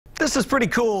This is pretty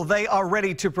cool. They are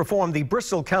ready to perform. The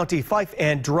Bristol County Fife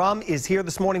and Drum is here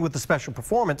this morning with the special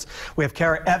performance. We have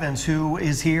Kara Evans, who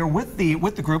is here with the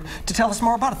group to tell us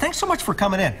more about it. Thanks so much for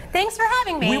coming in. Thanks for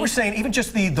having me. We were saying even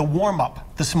just the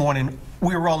warm-up this morning,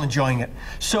 we were all enjoying it.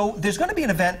 So there's going to be an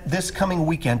event this coming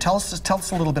weekend. Tell us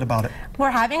a little bit about it.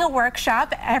 We're having a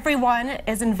workshop. Everyone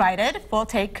is invited. We'll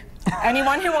take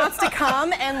anyone who wants to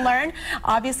come and learn.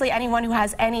 Obviously, anyone who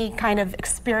has any kind of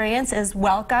experience is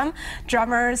welcome.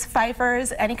 Drummers,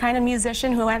 fifers, any kind of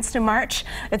musician who wants to march.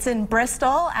 It's in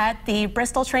Bristol at the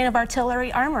Bristol Train of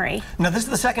Artillery Armory. Now, this is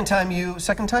the second time you've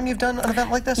done an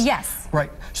event like this? Yes. Right.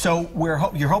 So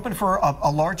you're hoping for a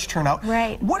large turnout.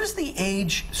 Right. What is the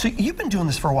age? So you've been doing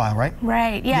this for a while, right?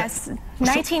 Right. Yes. Yeah.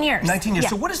 19 years. 19 years. Yeah.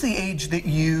 So what is the age that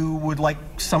you would like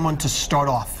someone to start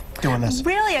off doing this?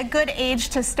 Really, a good age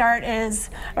to start is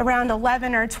around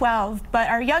 11 or 12, but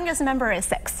our youngest member is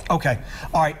 6. Okay.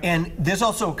 All right. And there's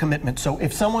also a commitment. So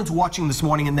if someone's watching this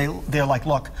morning and they're like,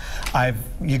 look, I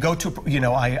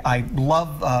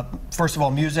love, first of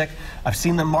all, music. I've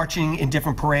seen them marching in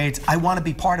different parades. I want to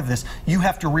be part of this. You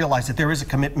have to realize that there is a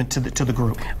commitment to the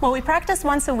group. Well, we practice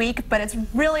once a week, but it's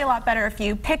really a lot better if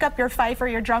you pick up your fife or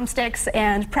your drumsticks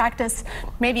and practice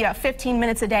maybe about 15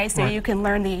 minutes a day so you can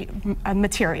learn the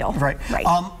material. Right. Right.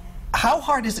 How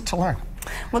hard is it to learn?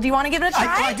 Well, do you want to give it a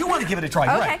try? I do want to give it a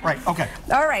try. Okay. Right. Okay.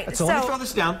 All right. So let me throw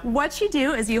this down. What you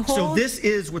do is you hold... So this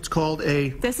is what's called a...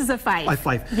 This is a fife. A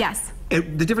fife. Yes.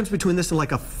 The difference between this and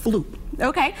like a flute.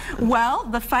 Okay. Well,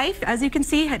 the fife, as you can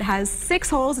see, it has 6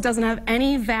 holes. It doesn't have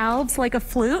any valves like a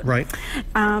flute. Right.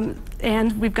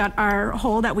 And we've got our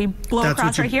hole that we blow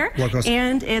across right here.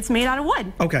 And it's made out of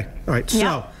wood. Okay. All right.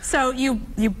 Yeah. So you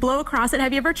blow across it.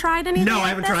 Have you ever tried anything No, like I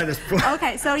haven't tried this before.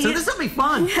 Okay. So this will be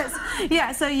fun. Yes.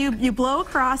 Yeah. So you blow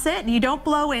across it. You don't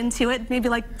blow into it. Maybe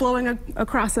like blowing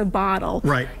across a bottle.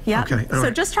 Right. Yeah. Okay. So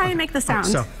just try and make the sound.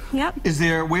 So. Yep.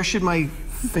 Where should my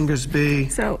fingers be?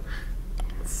 So.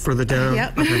 Further down.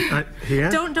 Yep. Okay.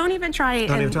 Here. Don't even try it.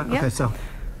 Don't even try. Okay. So.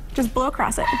 Just blow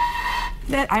across it.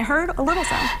 I heard a little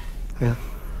sound. Yeah.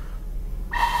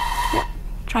 Yep.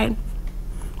 Try and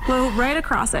blow right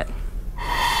across it.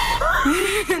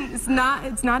 It's not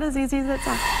as easy as it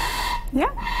sounds. Yeah.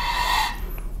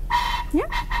 Yeah.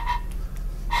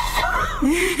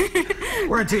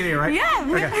 We're on TV, right? Yeah.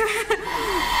 Okay.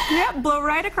 Yeah. Blow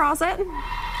right across it.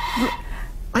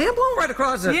 I am blowing right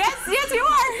across it. Yes, you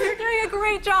are. You're doing a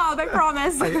great job, I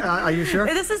promise. Are you sure?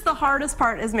 This is the hardest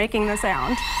part, is making the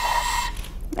sound.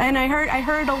 And I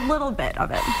heard a little bit of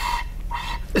it.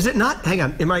 Is it not? Hang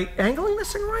on. Am I angling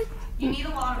this thing right? You need a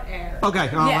lot of air. Okay.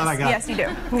 Oh, Yes, you do.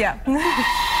 Yeah.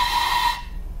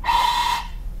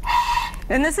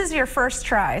 And this is your first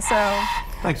try, so...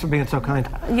 Thanks for being so kind.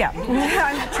 Yeah.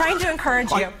 I'm trying to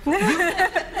encourage you.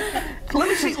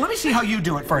 Let me see how you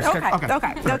do it first. Okay. Oh,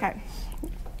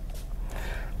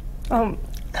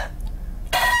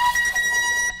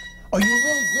 you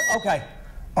really do? Okay.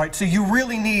 All right, so you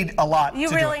really need a lot You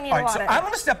to really do. need All a right, lot so of I'm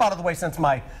going to step out of the way since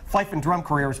my fife and drum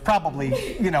career is probably,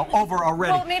 over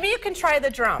already. Well, maybe you can try the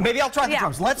drum. Maybe I'll try the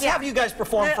drums. Let's have you guys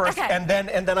perform first, okay. and then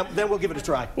we'll give it a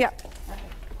try. Yeah.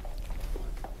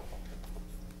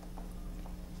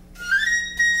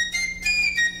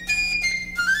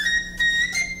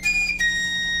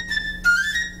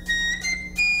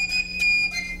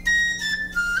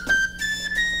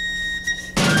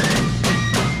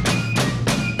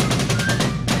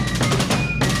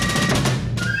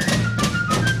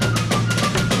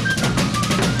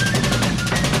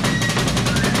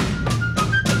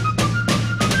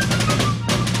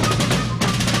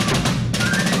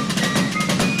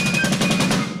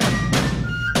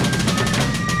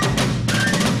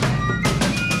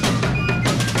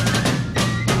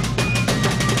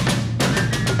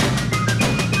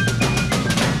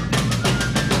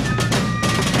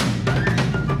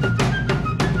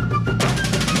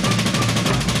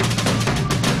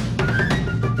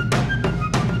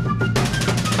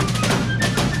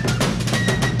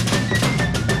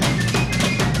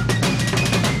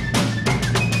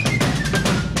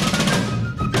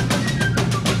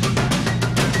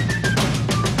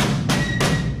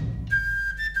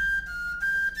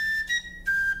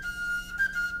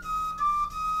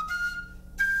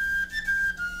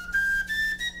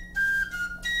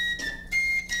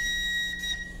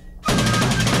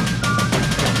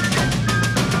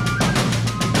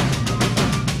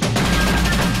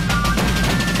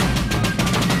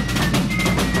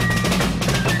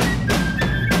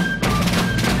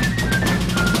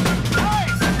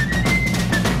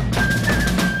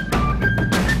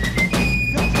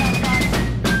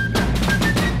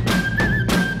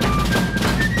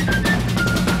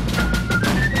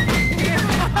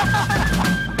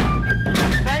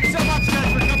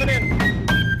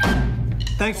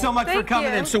 Thanks so much for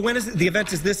coming in. So when is the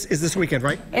event? Is this weekend,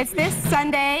 right? It's this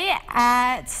Sunday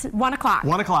at 1 o'clock.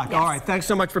 1 o'clock. Yes. All right. Thanks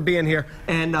so much for being here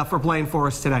and for playing for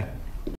us today.